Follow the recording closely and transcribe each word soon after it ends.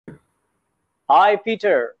Hi,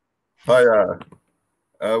 Peter. Hi,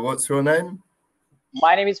 what's your name?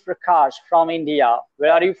 My name is Prakash from India.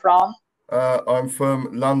 Where are you from? I'm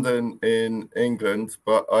from London in England,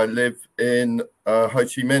 but I live in Ho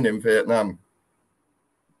Chi Minh in Vietnam.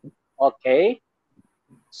 Okay.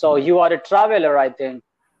 So you are a traveler, I think.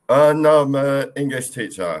 No, I'm an English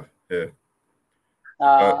teacher here.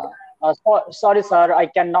 Uh, Sorry, sir. I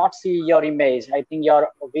cannot see your image. I think your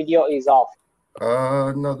video is off.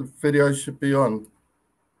 no, the video should be on.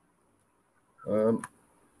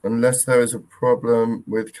 Unless there is a problem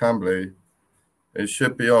with Cambly, it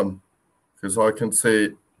should be on because I can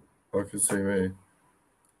see me.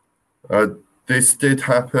 This did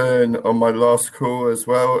happen on my last call as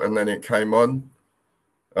well, and then it came on.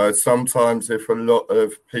 Sometimes if a lot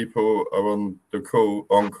of people are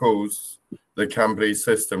on calls, the Cambly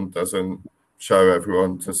system doesn't show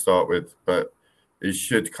everyone to start with, but it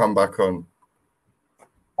should come back on.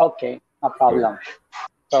 Okay, no problem.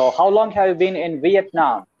 So how long have you been in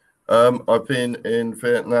Vietnam? I've been in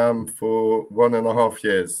Vietnam for 1.5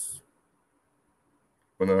 years.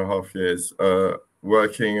 1.5 years,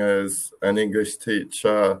 working as an English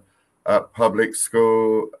teacher at public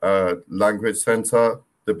school, language center,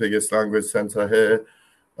 the biggest language center here.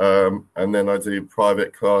 And then I do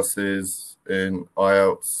private classes in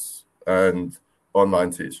IELTS and online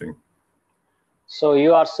teaching. So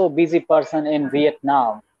you are so busy person in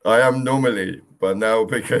Vietnam. I am normally, but now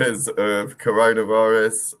because of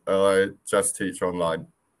coronavirus, I just teach online.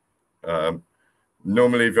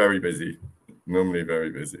 Normally very busy. Normally very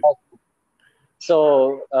busy.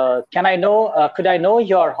 So could I know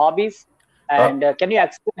your hobbies? And can you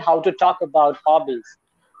explain how to talk about hobbies?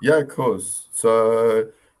 Yeah, of course.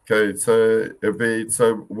 So, okay, so it'd be,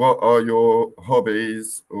 so what are your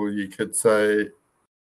hobbies? Or you could say,